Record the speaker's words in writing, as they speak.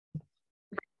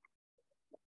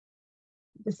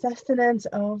The Sustenance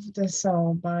of the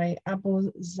Soul by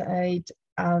Abu Zaid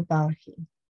al-Balkhi.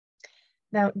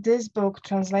 Now, this book,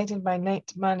 translated by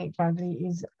Nate Malik Bradley,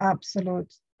 is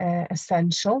absolute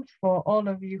essential for all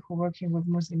of you who are working with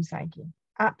Muslim psyche.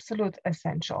 Absolute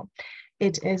essential.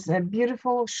 It is a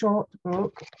beautiful short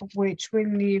book which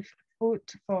will leave food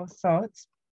for thought.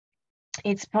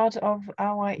 It's part of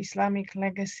our Islamic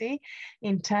legacy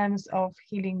in terms of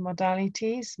healing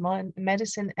modalities,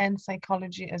 medicine and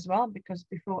psychology as well, because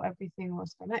before everything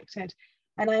was connected.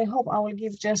 And I hope I will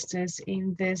give justice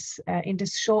in this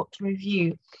short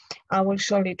review. I will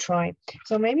surely try.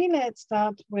 So maybe let's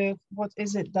start with what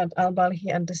is it that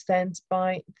al-Balkhi understands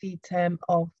by the term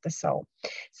of the soul.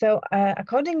 So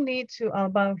accordingly to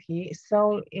al-Balkhi,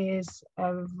 soul is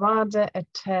a rather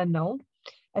eternal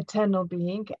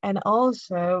being, and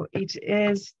also it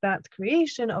is that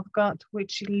creation of God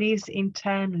which lives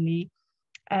internally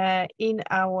in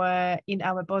our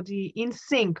body, in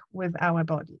sync with our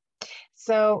body.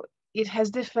 So it has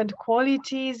different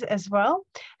qualities as well,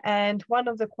 and one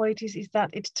of the qualities is that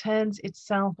it turns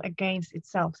itself against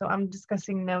itself. So I'm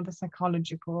discussing now the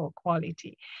psychological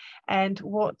quality, and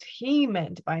what he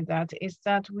meant by that is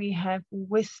that we have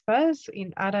whispers,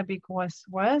 in Arabic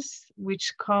waswas,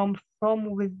 which come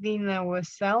from within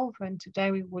ourselves, and today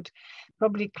we would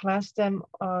probably class them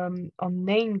or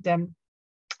name them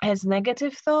as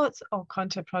negative thoughts or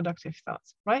counterproductive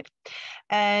thoughts, right?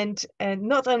 And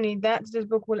not only that, this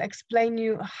book will explain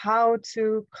you how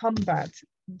to combat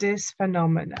this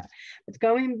phenomena. But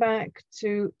going back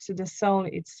to the soul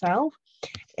itself,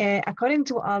 according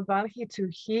to al-Balkhi, to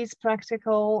his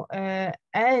practical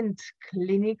and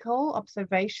clinical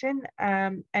observation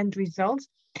and results,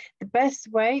 the best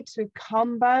way to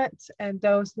combat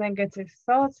those negative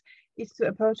thoughts is to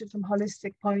approach it from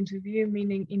holistic point of view,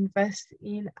 meaning invest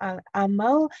in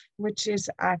al-amal, which is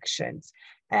actions.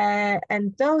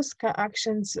 And those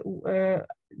actions,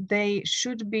 they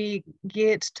should be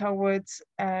geared towards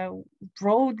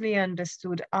broadly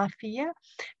understood afia,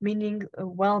 meaning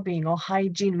well-being or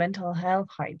hygiene, mental health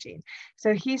hygiene.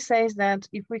 So he says that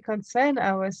if we concern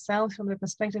ourselves from the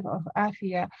perspective of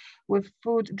afia with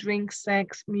food, drink,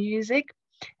 sex, music,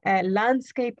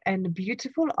 landscape and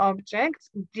beautiful objects,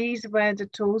 these were the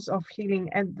tools of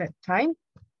healing at that time,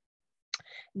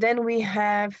 then we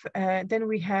have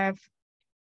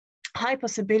high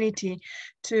possibility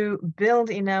to build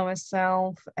in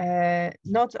ourselves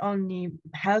not only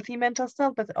healthy mental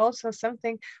self, but also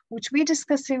something which we're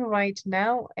discussing right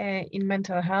now in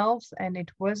mental health, and it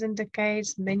wasn't the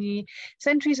case many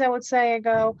centuries, I would say,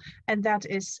 ago, and that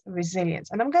is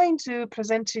resilience. And I'm going to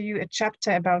present to you a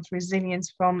chapter about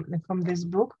resilience from this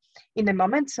book in a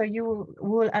moment, so you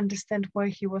will understand where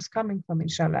he was coming from,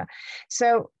 inshallah.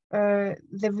 So the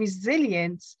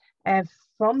resilience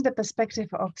from the perspective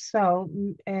of soul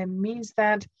means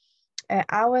that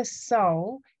our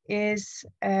soul is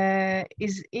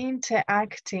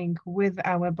interacting with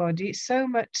our body, so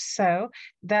much so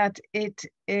that it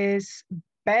is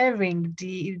bearing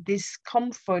the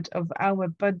discomfort of our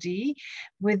body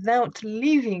without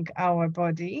leaving our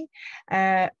body.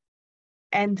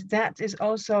 And that is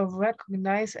also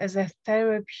recognized as a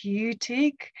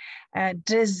therapeutic,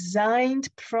 designed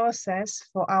process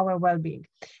for our well-being.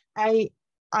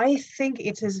 I think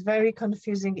it is very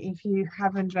confusing if you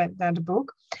haven't read that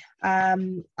book. I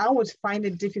would find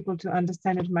it difficult to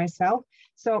understand it myself.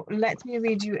 So let me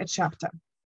read you a chapter.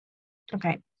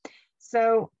 Okay,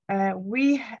 so the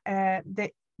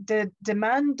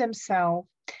man themselves,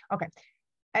 okay.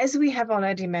 As we have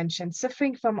already mentioned,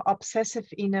 suffering from obsessive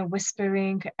inner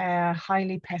whispering,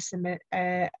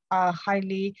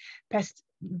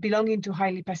 belonging to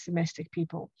highly pessimistic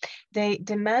people. They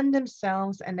demand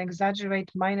themselves and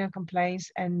exaggerate minor complaints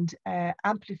and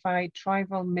amplify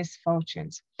trivial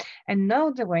misfortunes. And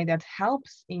now the way that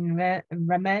helps in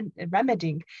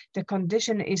remedying the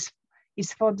condition is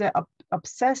for the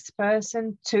obsessed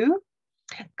person to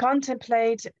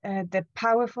contemplate the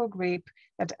powerful grip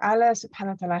that Allah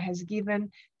subhanahu wa ta'ala has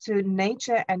given to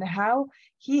nature and how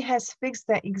he has fixed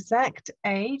the exact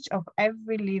age of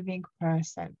every living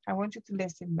person. I want you to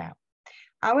listen now.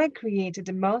 Our Creator,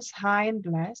 the Most High and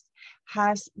Blessed,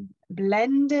 has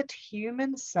blended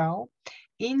human soul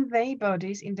in their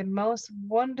bodies in the most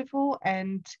wonderful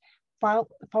and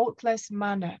faultless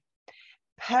manner,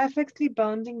 perfectly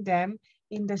bonding them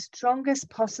in the strongest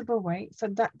possible way so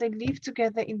that they live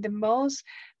together in the most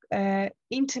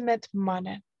intimate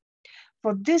manner.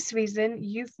 For this reason,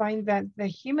 you find that the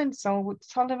human soul would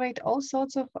tolerate all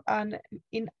sorts of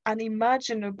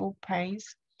unimaginable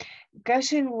pains,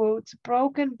 gushing wounds,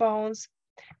 broken bones,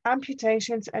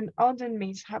 amputations, and other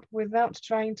mishap without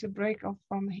trying to break off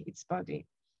from its body.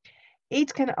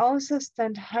 It can also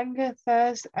stand hunger,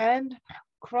 thirst, and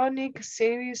chronic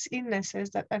serious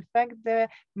illnesses that affect the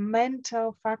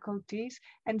mental faculties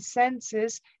and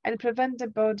senses and prevent the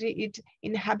body it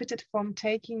inhabited from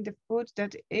taking the food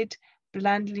that it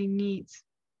bluntly needs.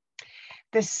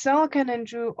 The soul can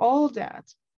endure all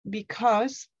that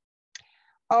because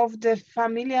of the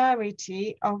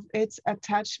familiarity of its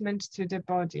attachment to the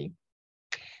body.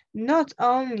 Not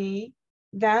only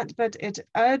that, but it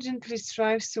urgently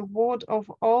strives to ward off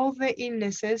all the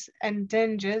illnesses and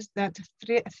dangers that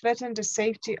threaten the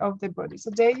safety of the body. So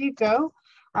there you go.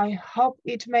 I hope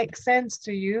it makes sense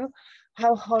to you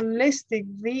how holistic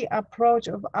the approach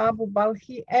of Abu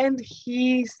Balkhi and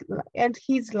his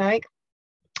like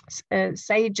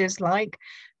sages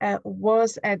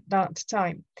was at that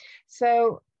time.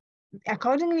 So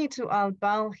accordingly to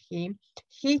Al-Balkhi,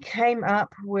 he came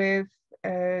up with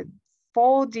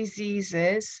 4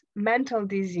 diseases, mental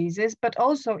diseases, but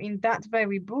also in that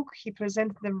very book, he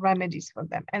presented the remedies for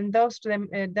them. And those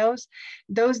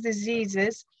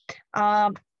diseases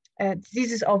are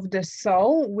diseases of the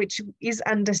soul, which is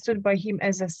understood by him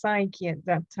as a psyche at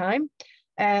that time.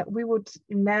 We would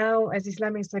now, as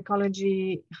Islamic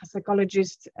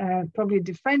psychologists, probably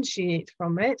differentiate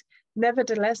from it.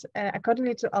 Nevertheless,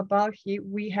 according to Al-Balkhi,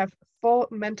 we have 4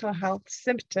 mental health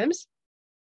symptoms,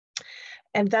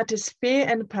 and that is fear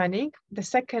and panic. The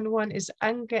second one is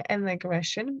anger and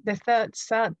aggression. The third,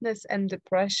 sadness and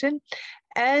depression.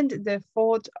 And the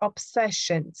fourth,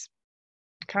 obsessions.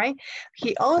 Okay.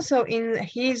 He also, in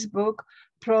his book,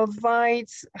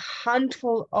 provides a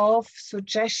handful of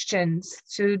suggestions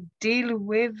to deal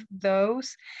with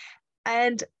those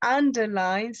and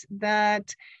underlines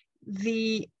that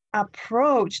the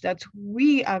approach that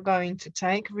we are going to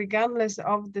take, regardless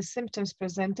of the symptoms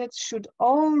presented, should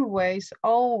always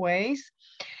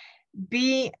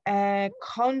be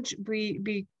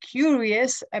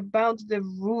curious about the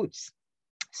roots.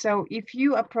 So if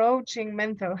you approaching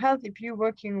mental health, if you're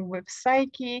working with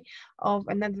psyche of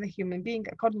another human being,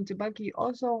 according to Balkhi, you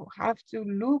also have to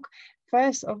look,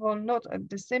 first of all, not at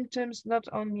the symptoms, not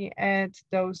only at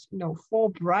those 4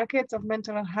 brackets of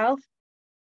mental health,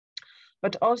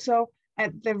 but also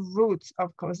at the roots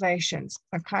of causations,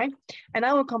 okay? And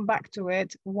I will come back to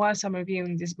it whilst I'm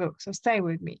reviewing this book, so stay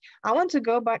with me. I want to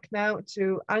go back now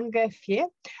to anger, fear,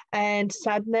 and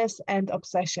sadness and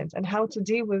obsessions, and how to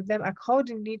deal with them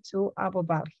accordingly to Abu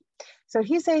Balkhi. So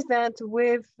he says that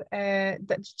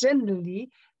that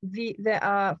generally there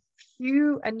are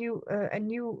few, and you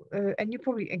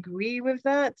probably agree with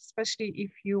that, especially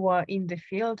if you are in the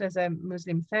field as a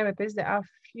Muslim therapist. There are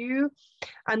few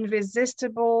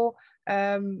unresistible,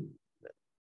 I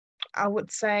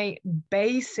would say,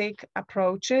 basic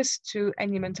approaches to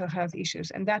any mental health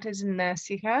issues, and that is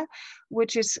nasiha,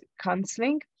 which is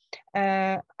counseling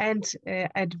and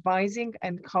advising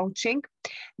and coaching.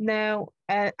 Now,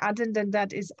 other than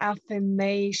that is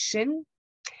affirmation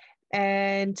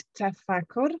and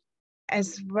tafakkur,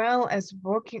 as well as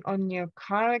working on your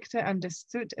character,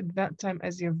 understood at that time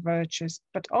as your virtues,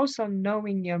 but also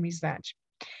knowing your mizaj.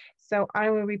 So I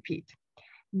will repeat.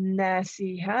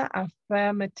 Nasiha,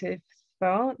 affirmative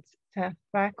thoughts,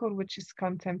 tafakkur, which is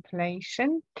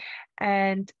contemplation,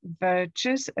 and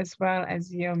virtues, as well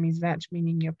as your mizaj,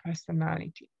 meaning your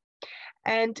personality.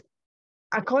 And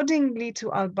accordingly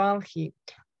to Al-Balkhi,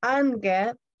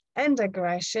 anger and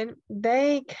aggression,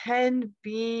 they can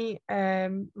be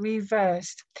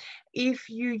reversed if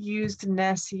you used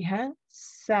nasiha,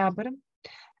 sabr,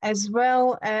 as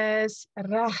well as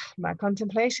rahma,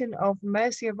 contemplation of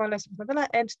mercy of Allah subhanahu wa ta'ala,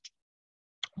 and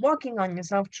working on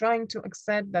yourself, trying to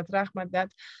accept that rahma,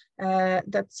 that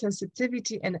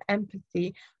sensitivity and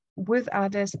empathy with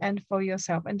others and for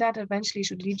yourself. And that eventually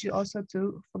should lead you also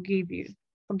to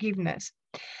forgiveness.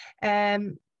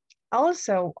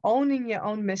 Also, owning your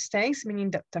own mistakes,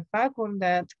 meaning that tafakkur,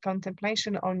 that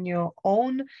contemplation on your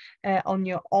own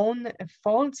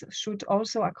faults, should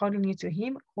also, accordingly to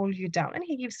him, hold you down. And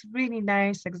he gives really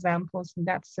nice examples. In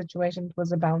that situation, it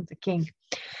was about the king,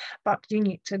 but you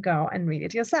need to go and read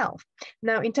it yourself.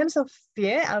 Now, in terms of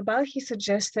fear, Al-Balkhi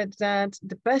suggested that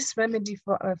the best remedy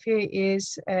for fear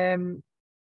is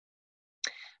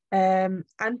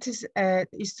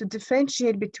to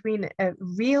differentiate between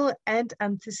real and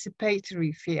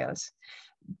anticipatory fears,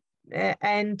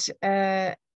 and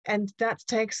that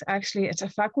takes actually a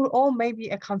tafakkur or maybe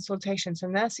a consultation. So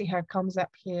nasiha comes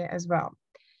up here as well.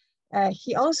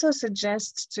 He also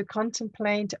suggests to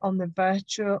contemplate on the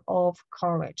virtue of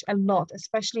courage a lot,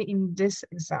 especially in this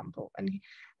example. And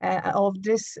of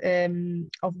this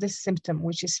symptom,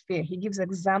 which is fear. He gives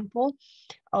example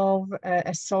of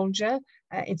a soldier.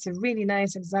 It's a really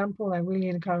nice example. I really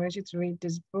encourage you to read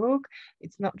this book.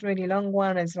 It's not really long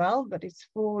one as well, but it's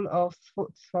full of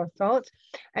food for thought.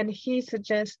 And he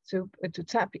suggests to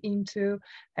tap into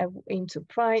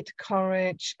pride,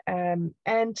 courage,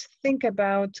 and think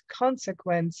about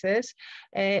consequences,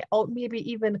 or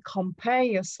maybe even compare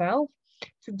yourself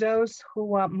to those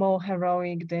who are more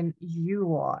heroic than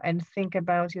you are, and think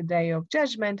about your day of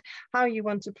judgment, how you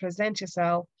want to present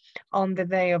yourself on the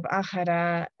day of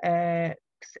Akhira,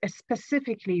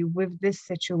 specifically with this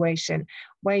situation,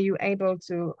 where you're able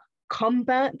to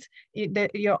combat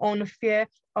your own fear,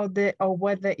 or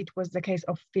whether it was the case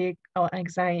of fear or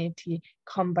anxiety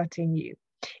combating you.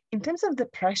 In terms of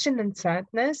depression and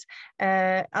sadness,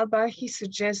 Al-Balkhi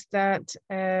suggests that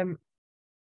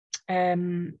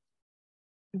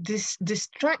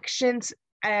distractions,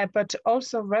 but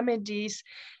also remedies,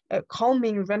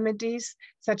 calming remedies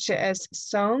such as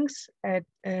songs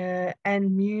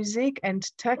and music, and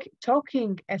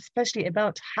talking especially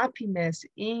about happiness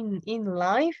in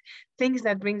life, things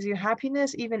that brings you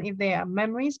happiness, even if they are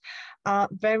memories, are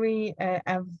very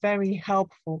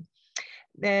helpful.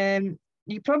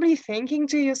 You're probably thinking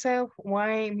to yourself,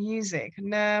 why music?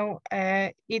 No,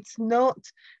 it's not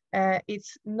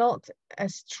a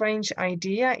strange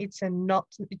idea. It's not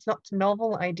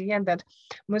novel idea that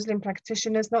Muslim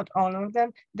practitioners, not all of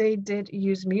them, they did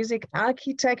use music,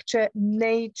 architecture,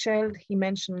 nature. He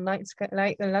mentioned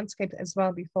landscape as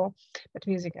well before, but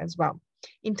music as well.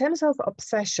 In terms of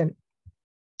obsession,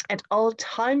 at all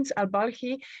times,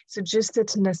 Al-Balkhi suggested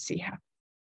nasiha.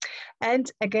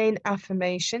 And again,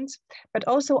 affirmations, but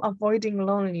also avoiding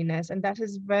loneliness. And that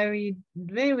is very,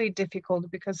 very difficult,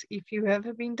 because if you have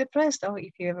ever been depressed, or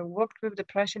if you ever worked with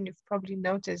depression, you've probably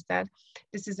noticed that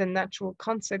this is a natural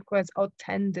consequence or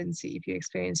tendency if you're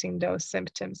experiencing those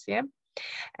symptoms, yeah?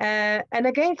 And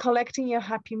again, collecting your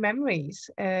happy memories,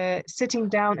 sitting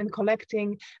down and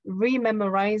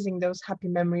rememorizing those happy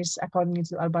memories, according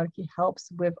to Al-Balkhi, helps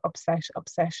with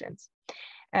obsessions.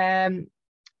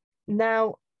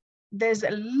 Now, there's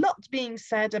a lot being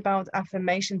said about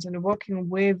affirmations and working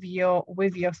with your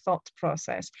thought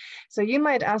process. So you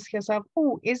might ask yourself,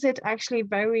 oh, is it actually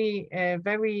very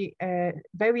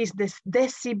this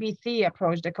CBT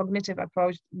approach, the cognitive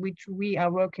approach, which we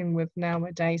are working with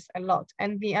nowadays a lot?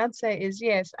 And the answer is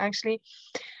yes. Actually,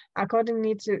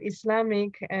 according to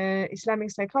Islamic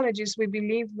psychologists, we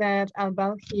believe that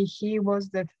Al-Balkhi, he was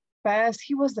the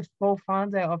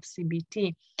forefather of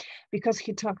CBT, because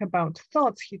he talked about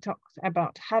thoughts, he talked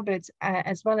about habits,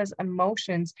 as well as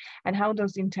emotions, and how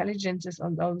those intelligences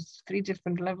on those three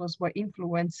different levels were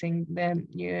influencing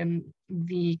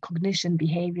the cognition,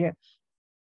 behavior,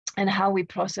 and how we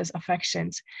process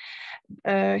affections.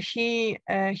 He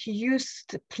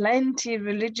used plenty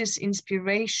religious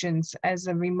inspirations as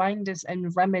reminders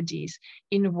and remedies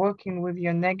in working with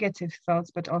your negative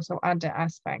thoughts, but also other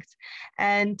aspects.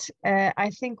 And I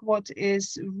think what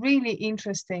is really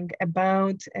interesting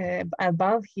about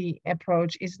Balkhi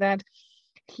approach is that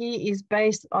he is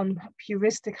based on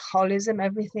puristic holism.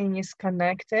 Everything is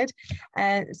connected,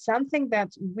 and something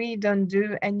that we don't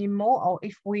do anymore, or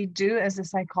if we do as a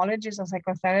psychologist or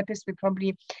psychotherapist, we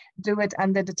probably do it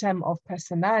under the term of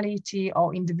personality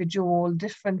or individual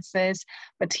differences.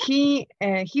 But he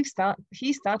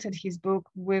started his book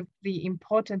with the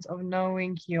importance of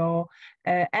knowing your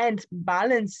and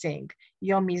balancing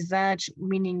your mizaj,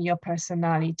 meaning your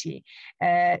personality.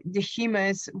 The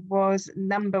humors was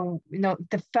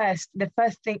the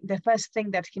first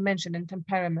thing that he mentioned, in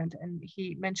temperament, and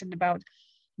he mentioned about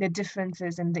the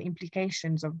differences and the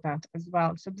implications of that as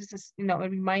well. So this is, a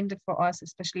reminder for us,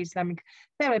 especially Islamic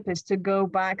therapists, to go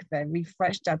back there,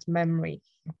 refresh that memory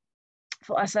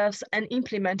for ourselves and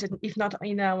implement it, if not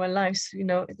in our lives,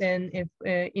 then if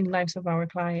in lives of our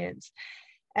clients.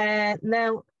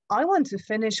 Now, I want to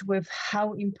finish with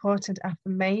how important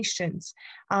affirmations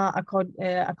are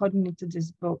according to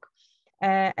this book.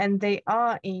 And they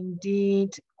are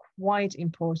indeed quite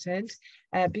important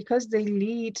because they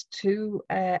lead to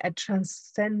a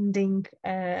transcending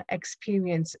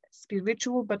experience,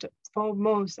 spiritual, but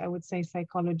foremost, I would say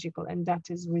psychological, and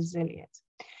that is resilience.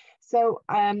 So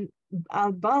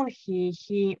Al-Balkhi,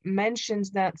 he mentions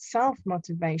that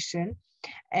self-motivation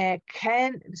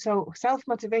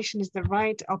self-motivation is the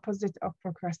right opposite of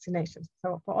procrastination.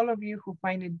 So for all of you who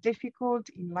find it difficult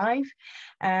in life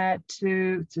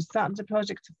to start the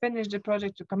project, to finish the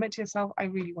project, to commit yourself, I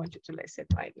really want you to listen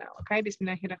right now. Okay,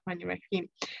 Bismillahirrahmanirrahim.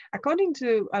 According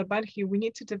to Al-Balkhi, we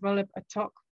need to develop a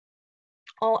talk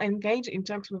or engage in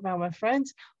talks with our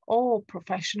friends or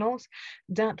professionals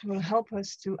that will help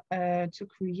us to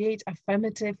create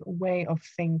affirmative way of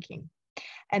thinking.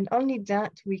 And only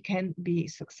that we can be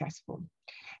successful.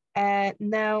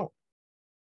 Now,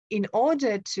 in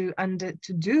order to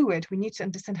do it, we need to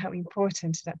understand how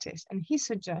important that is. And he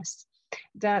suggests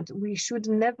that we should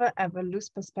never ever lose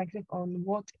perspective on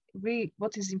what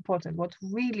is important, what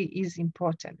really is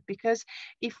important. Because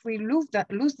if we lose that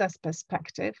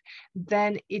perspective,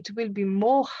 then it will be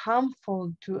more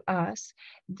harmful to us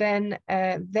than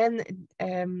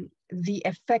the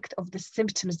effect of the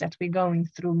symptoms that we're going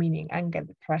through, meaning anger,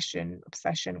 depression,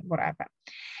 obsession, whatever.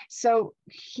 So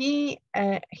he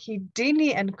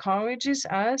daily encourages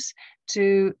us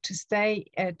to stay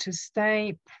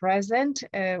present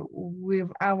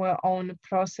with our own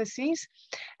processes,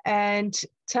 and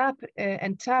tap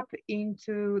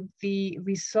into the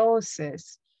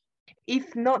resources,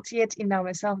 if not yet in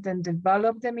ourselves, then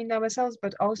develop them in ourselves,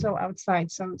 but also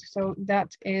outside. So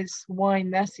that is why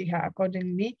Nasiha,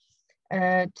 accordingly,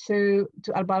 to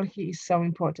Al-Balkhi, is so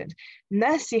important.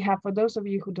 Nasiha, for those of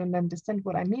you who don't understand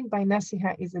what I mean by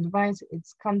Nasiha, is advice,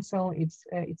 it's counsel, it's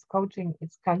coaching,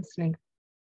 it's counseling,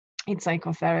 it's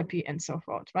psychotherapy, and so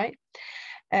forth, right?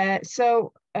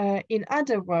 So in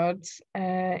other words,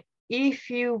 if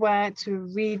you were to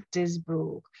read this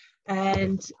book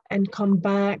and come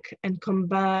back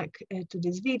to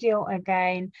this video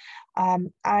again,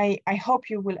 I hope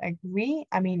you will agree.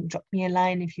 I mean, drop me a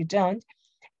line if you don't.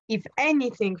 If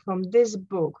anything from this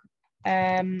book,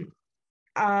 I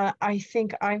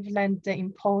think I've learned the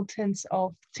importance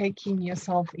of taking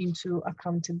yourself into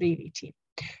accountability,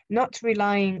 not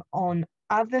relying on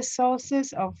other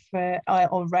sources of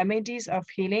or remedies of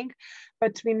healing,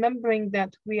 but remembering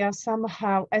that we are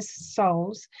somehow, as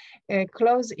souls,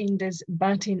 close in this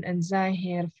batin and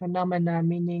zahir phenomena,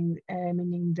 meaning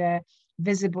the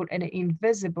visible and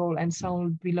invisible, and soul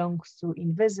belongs to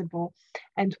invisible,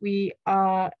 and we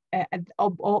are at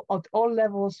all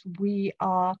levels we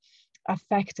are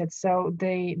affected. So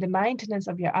the maintenance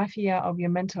of your afia, of your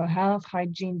mental health,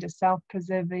 hygiene, the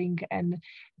self-preserving and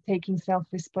taking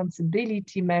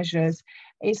self-responsibility measures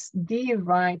is the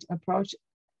right approach,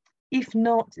 if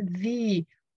not the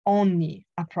only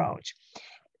approach.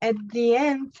 At the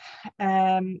end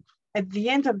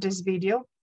of this video,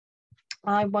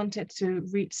 I wanted to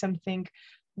read something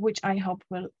which I hope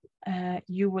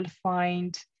you will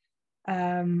find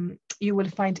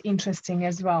interesting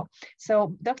as well.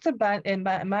 So Dr.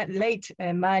 late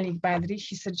Malik Badri,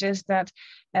 he suggests that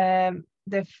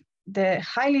the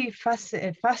highly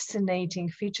fascinating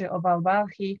feature of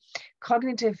Al-Balkhi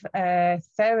cognitive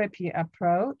therapy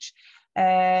approach,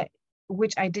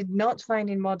 which I did not find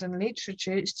in modern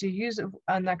literature, is to use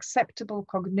an acceptable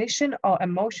cognition or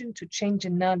emotion to change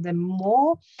another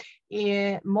more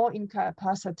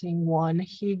incapacitating one.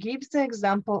 He gives the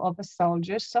example of a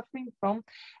soldier suffering from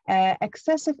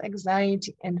excessive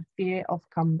anxiety and fear of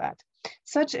combat.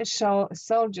 Such a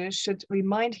soldier should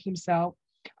remind himself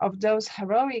of those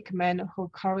heroic men who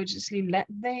courageously led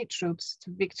their troops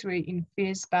to victory in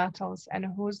fierce battles and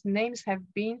whose names have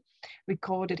been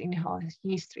recorded in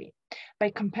history.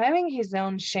 By comparing his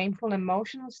own shameful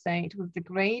emotional state with the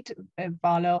great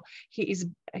valor, he's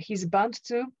bound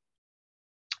to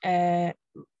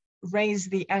raise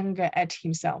the anger at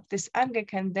himself. This anger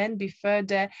can then be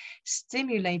further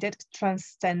stimulated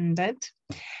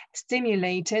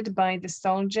by the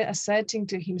soldier asserting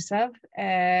to himself,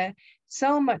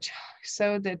 so much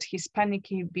so that his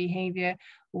panicky behavior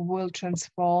will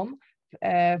transform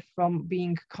from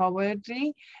being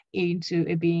cowardly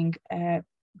into being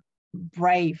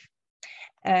brave.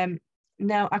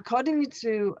 Now, according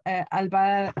to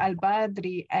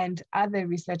Al-Badri and other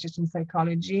researchers in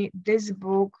psychology, this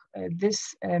book,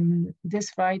 this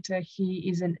writer,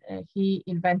 he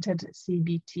invented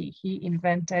CBT. He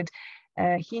invented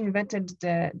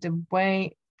the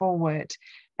way forward,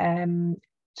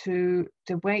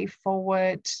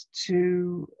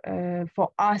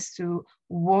 for us to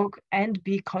work and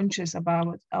be conscious of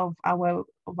our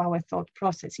thought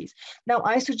processes. Now,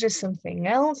 I suggest something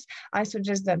else. I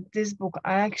suggest that this book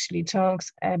actually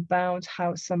talks about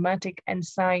how somatic and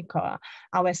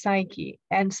our psyche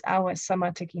and our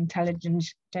somatic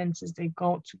intelligences, they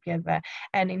go together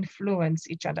and influence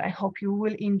each other. I hope you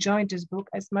will enjoy this book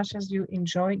as much as you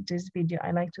enjoyed this video.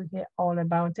 I like to hear all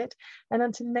about it. And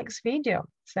until next video,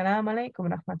 Assalamu alaikum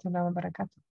wa rahmatullahi wa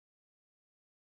barakatuh.